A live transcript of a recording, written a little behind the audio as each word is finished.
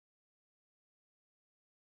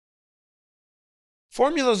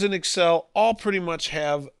Formulas in Excel all pretty much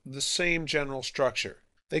have the same general structure.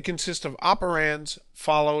 They consist of operands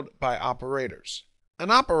followed by operators. An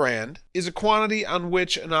operand is a quantity on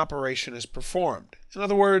which an operation is performed. In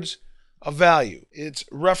other words, a value. It's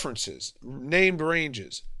references, named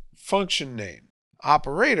ranges, function name.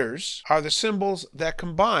 Operators are the symbols that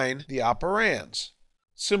combine the operands.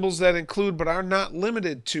 Symbols that include but are not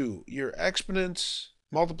limited to your exponents,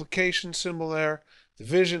 multiplication symbol there,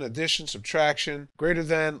 division, addition, subtraction, greater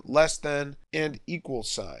than, less than, and equal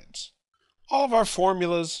signs. All of our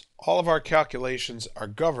formulas, all of our calculations are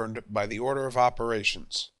governed by the order of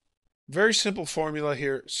operations. Very simple formula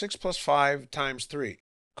here, 6 plus 5 times 3.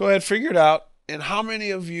 Go ahead, figure it out, and how many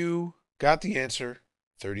of you got the answer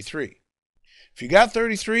 33? If you got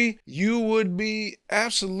 33, you would be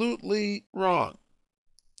absolutely wrong.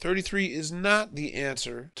 33 is not the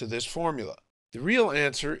answer to this formula. The real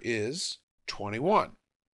answer is 21.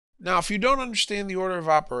 Now, if you don't understand the order of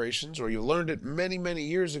operations, or you learned it many, many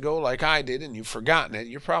years ago like I did and you've forgotten it,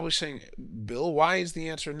 you're probably saying, Bill, why is the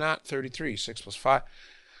answer not 33, 6 plus 5?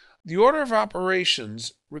 The order of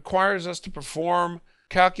operations requires us to perform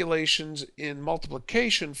calculations in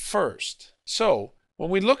multiplication first. So, when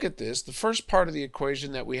we look at this, the first part of the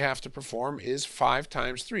equation that we have to perform is 5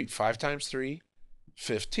 times 3. 5 times 3,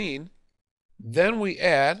 15. Then we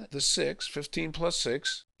add the 6, 15 plus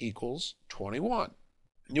 6 equals 21.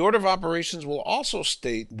 The order of operations will also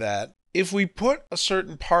state that if we put a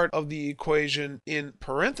certain part of the equation in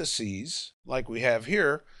parentheses, like we have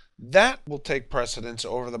here, that will take precedence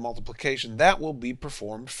over the multiplication. That will be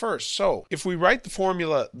performed first. So if we write the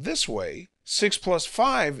formula this way, 6 plus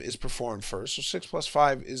 5 is performed first, so 6 plus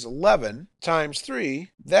 5 is 11 times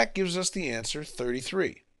 3. That gives us the answer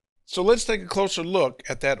 33. So let's take a closer look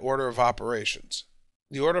at that order of operations.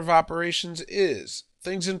 The order of operations is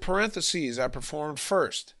things in parentheses are performed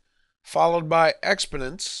first, followed by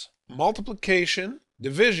exponents, multiplication,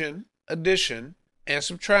 division, addition, and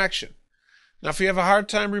subtraction. Now, if you have a hard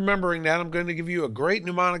time remembering that, I'm going to give you a great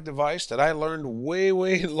mnemonic device that I learned way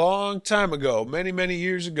long time ago, many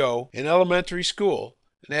years ago in elementary school,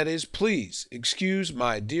 and that is, please excuse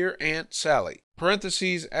my dear Aunt Sally.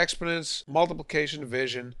 Parentheses, exponents, multiplication,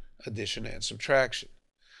 division, addition, and subtraction.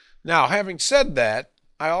 Now, having said that,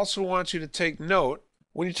 I also want you to take note,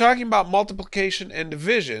 when you're talking about multiplication and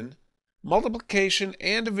division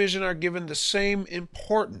are given the same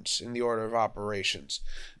importance in the order of operations.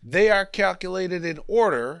 They are calculated in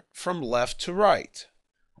order from left to right.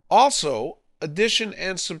 Also, addition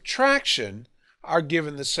and subtraction are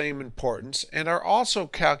given the same importance and are also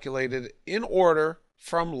calculated in order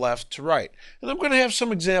from left to right. And I'm going to have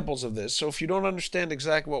some examples of this, so if you don't understand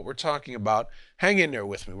exactly what we're talking about, hang in there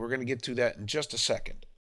with me. We're going to get to that in just a second.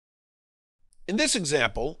 In this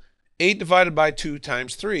example, 8 divided by 2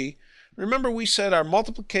 times 3, remember we said our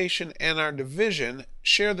multiplication and our division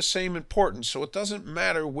share the same importance, so it doesn't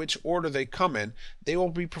matter which order they come in. They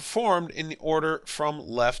will be performed in the order from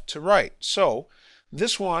left to right. So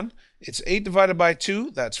this one, it's 8 divided by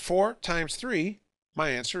 2, that's 4 times 3. My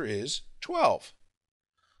answer is 12.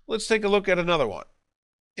 Let's take a look at another one.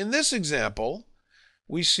 In this example,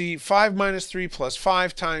 we see 5 minus 3 plus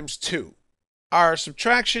 5 times 2. Our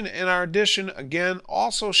subtraction and our addition, again,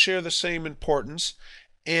 also share the same importance,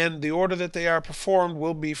 and the order that they are performed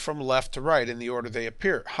will be from left to right in the order they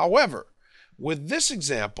appear. However, with this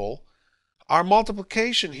example, our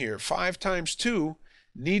multiplication here, 5 times 2,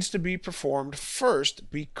 needs to be performed first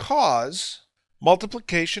because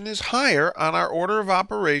multiplication is higher on our order of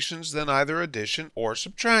operations than either addition or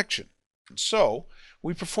subtraction. So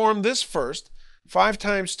we perform this first. 5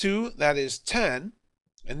 times 2, that is 10.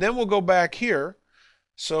 And then we'll go back here.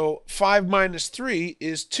 So 5 minus 3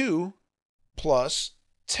 is 2 plus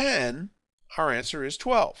 10. Our answer is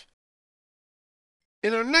 12.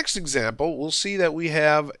 In our next example, we'll see that we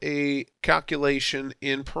have a calculation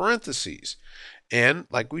in parentheses. And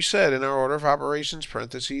like we said, in our order of operations,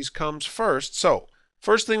 parentheses comes first. So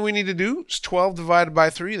first thing we need to do is 12 divided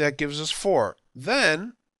by 3. That gives us 4.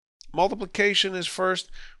 Then multiplication is first.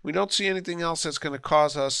 We don't see anything else that's going to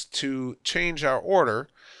cause us to change our order.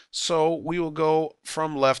 So we will go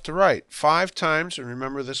from left to right. 5 times, and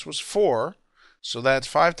remember this was 4. So that's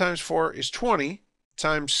 5 times 4 is 20,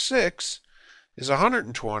 times 6 is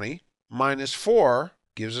 120, minus 4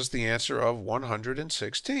 gives us the answer of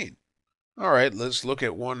 116. All right, let's look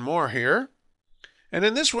at one more here. And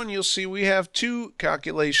in this one, you'll see we have 2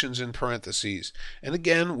 calculations in parentheses. And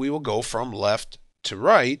again, we will go from left to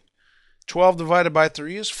right. 12 divided by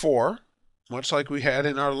 3 is 4, much like we had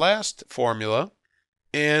in our last formula.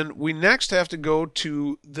 And we next have to go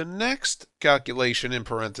to the next calculation in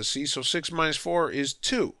parentheses. So 6 minus 4 is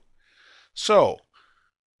 2. So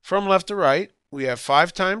From left to right, we have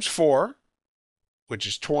 5 times 4, which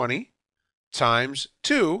is 20, times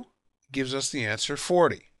 2 gives us the answer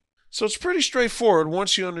 40. So it's pretty straightforward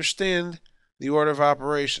once you understand the order of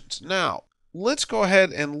operations. Now, let's go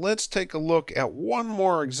ahead and let's take a look at one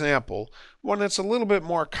more example, one that's a little bit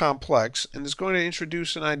more complex and is going to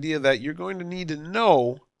introduce an idea that you're going to need to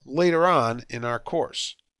know later on in our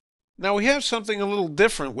course. Now we have something a little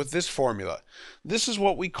different with this formula. This is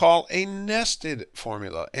what we call a nested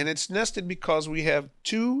formula, and it's nested because we have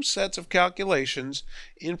two sets of calculations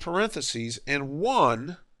in parentheses and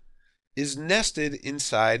one is nested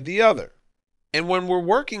inside the other. And when we're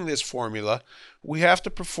working this formula, we have to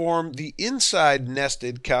perform the inside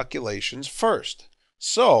nested calculations first.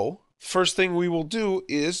 So, first thing we will do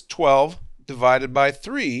is 12 divided by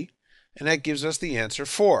 3, and that gives us the answer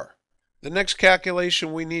 4. The next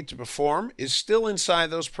calculation we need to perform is still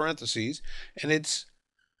inside those parentheses, and it's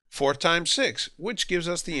 4 times 6, which gives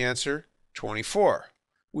us the answer 24.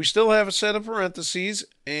 We still have a set of parentheses,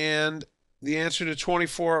 and the answer to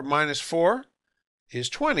 24 minus 4 is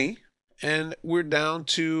 20, and we're down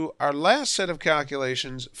to our last set of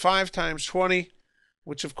calculations, 5 times 20,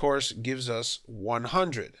 which of course gives us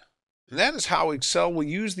 100. And that is how Excel will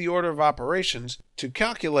use the order of operations to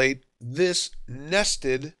calculate this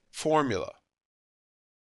nested formula.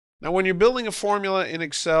 Now, when you're building a formula in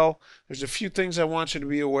Excel, there's a few things I want you to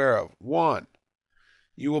be aware of. One,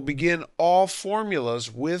 you will begin all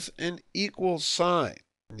formulas with an equal sign.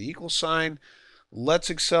 The equal sign lets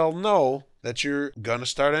Excel know that you're going to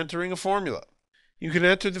start entering a formula. You can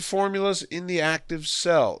enter the formulas in the active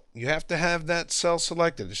cell. You have to have that cell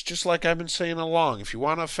selected. It's just like I've been saying along. If you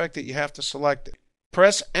want to affect it, you have to select it.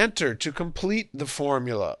 Press enter to complete the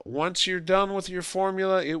formula. Once you're done with your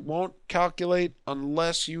formula, it won't calculate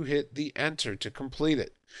unless you hit the enter to complete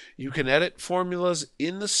it. You can edit formulas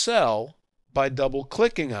in the cell by double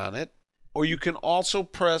clicking on it, or you can also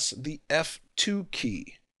press the F2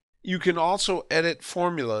 key. You can also edit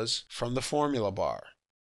formulas from the formula bar.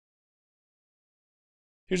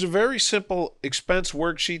 Here's a very simple expense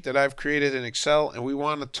worksheet that I've created in Excel, and we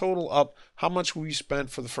want to total up how much we spent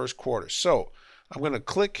for the first quarter. So I'm going to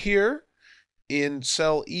click here in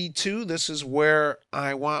cell E2. This is where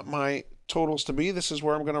I want my totals to be. This is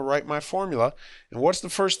where I'm going to write my formula. And what's the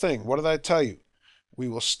first thing? What did I tell you? We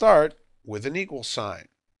will start with an equal sign.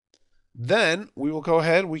 Then we will go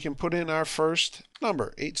ahead, we can put in our first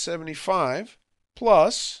number, 875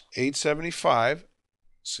 plus 875.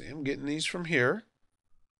 See, I'm getting these from here.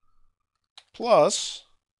 Plus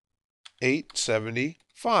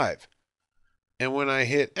 875. And when I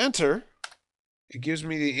hit enter, it gives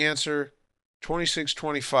me the answer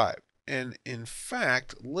 2625. And in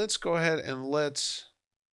fact, let's go ahead and let's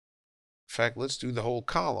do the whole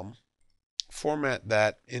column. Format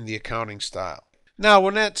that in the accounting style. Now,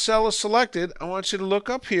 when that cell is selected, I want you to look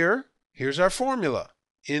up here. Here's our formula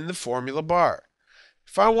in the formula bar.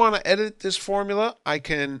 If I want to edit this formula, I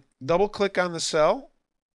can double click on the cell.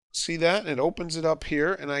 See that? It opens it up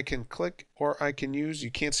here, and I can click, or I can use,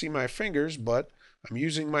 you can't see my fingers, but I'm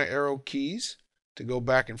using my arrow keys to go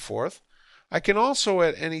back and forth. I can also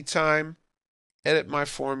at any time edit my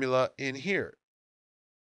formula in here.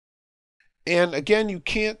 And again, you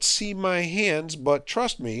can't see my hands, but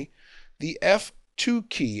trust me, the F2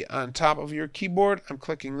 key on top of your keyboard, I'm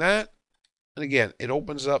clicking that, and again, it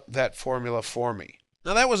opens up that formula for me.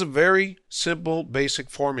 Now that was a very simple, basic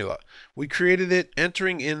formula. We created it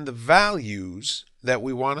entering in the values that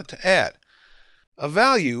we wanted to add. A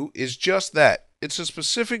value is just that. It's a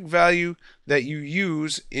specific value that you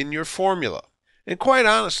use in your formula. And quite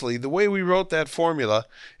honestly, the way we wrote that formula,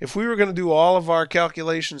 if we were going to do all of our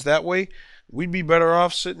calculations that way, we'd be better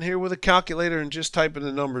off sitting here with a calculator and just typing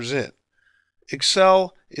the numbers in.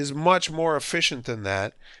 Excel is much more efficient than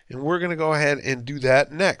that, and we're going to go ahead and do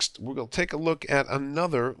that next. We're going to take a look at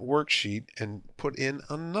another worksheet and put in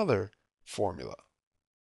another formula.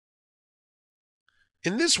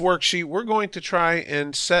 In this worksheet, we're going to try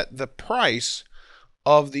and set the price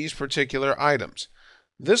of these particular items.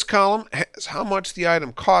 This column has how much the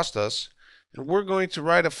item cost us, and we're going to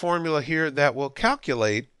write a formula here that will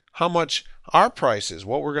calculate how much our price is,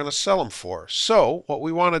 what we're going to sell them for. So what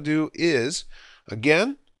we want to do is,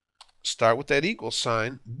 again, start with that equal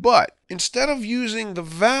sign, but instead of using the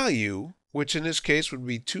value, which in this case would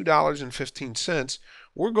be $2.15,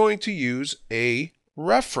 we're going to use a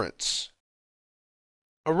reference.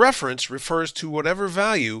 A reference refers to whatever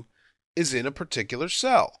value is in a particular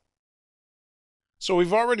cell. So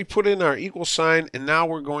we've already put in our equal sign, and now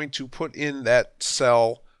we're going to put in that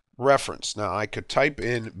cell reference. Now I could type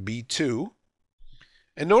in B2,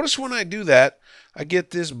 and notice when I do that, I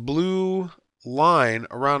get this blue line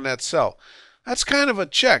around that cell. That's kind of a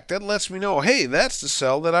check. That lets me know, hey, that's the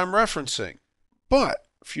cell that I'm referencing. But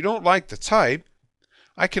if you don't like the type,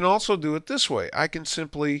 I can also do it this way. I can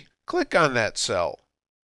simply click on that cell,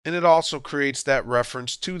 and it also creates that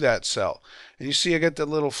reference to that cell. And you see I get the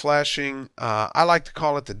little flashing, I like to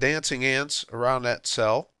call it the dancing ants around that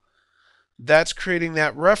cell. That's creating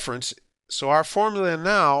that reference. So our formula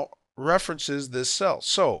now references this cell.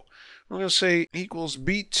 So we're going to say equals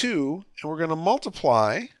B2, and we're going to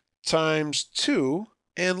multiply times 2,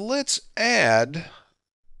 and let's add.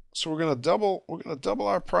 So we're going to double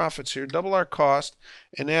our profits here, double our cost,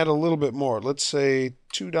 and add a little bit more. Let's say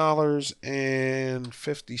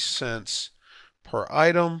 $2.50 per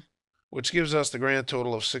item, which gives us the grand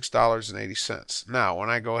total of $6.80. Now, when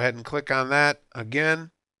I go ahead and click on that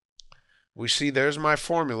again, we see there's my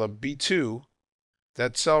formula, B2,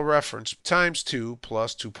 that cell reference, times 2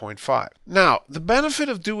 plus 2.5. Now, the benefit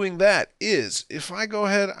of doing that is, if I go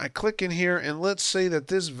ahead, I click in here, and let's say that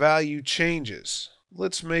this value changes.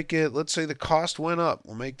 Let's say the cost went up.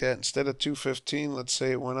 We'll make that, instead of 215, let's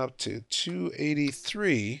say it went up to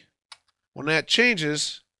 283. When that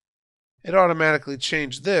changes, it automatically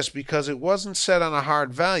changed this because it wasn't set on a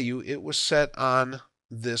hard value, it was set on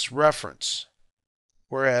this reference.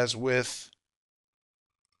 Whereas with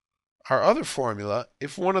our other formula,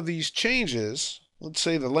 if one of these changes, let's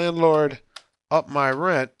say the landlord upped my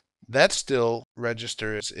rent, that still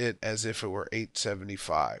registers it as if it were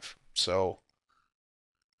 $8.75. So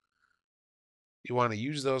you want to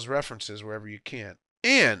use those references wherever you can.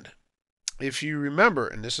 And if you remember,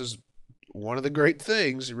 and this is one of the great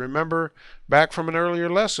things, remember back from an earlier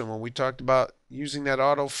lesson when we talked about using that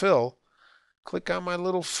autofill, click on my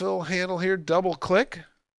little fill handle here, double click,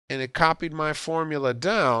 and it copied my formula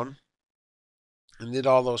down and did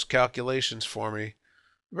all those calculations for me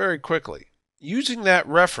very quickly. Using that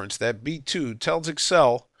reference, that B2, tells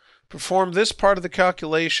Excel, perform this part of the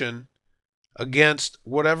calculation against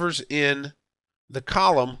whatever's in the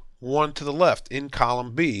column 1 to the left, in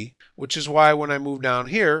column B, which is why when I move down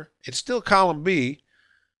here, it's still column B,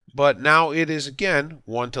 but now it is again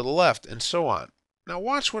 1 to the left, and so on. Now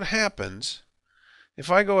watch what happens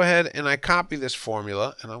if I go ahead and I copy this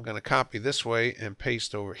formula, and I'm going to copy this way and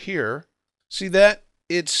paste over here. See that?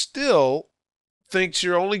 It still thinks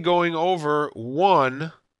you're only going over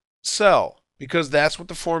one cell, because that's what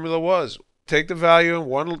the formula was. Take the value in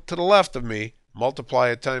 1 to the left of me, multiply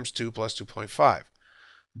it times 2 plus 2.5.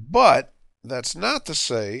 But that's not to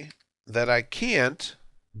say that I can't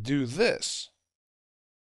do this,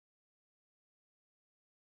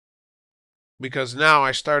 because now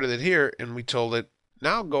I started it here and we told it,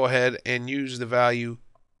 now go ahead and use the value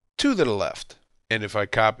 2 to the left. And if I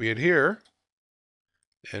copy it here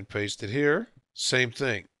and paste it here, same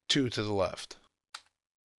thing, 2 to the left.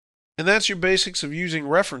 And that's your basics of using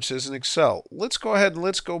references in Excel. Let's go ahead and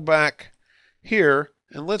let's go back here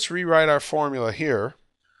and let's rewrite our formula here.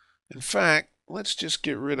 In fact, let's just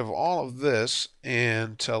get rid of all of this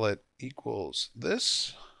and tell it equals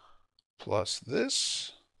this plus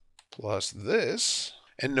this plus this.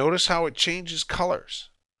 And notice how it changes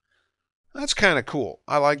colors. That's kind of cool.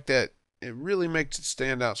 I like that. It really makes it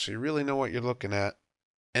stand out so you really know what you're looking at.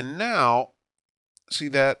 And now, see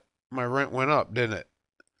that my rent went up, didn't it?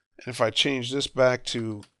 And if I change this back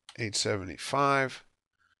to $8.75,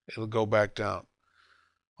 it'll go back down.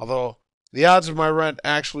 Although the odds of my rent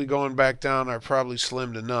actually going back down are probably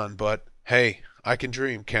slim to none, but hey, I can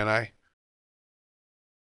dream, can't I?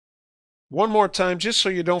 One more time, just so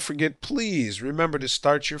you don't forget, please remember to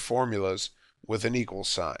start your formulas with an equal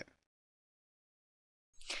sign.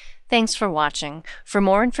 Thanks for watching. For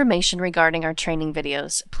more information regarding our training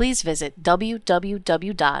videos, please visit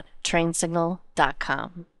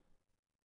www.trainsignal.com.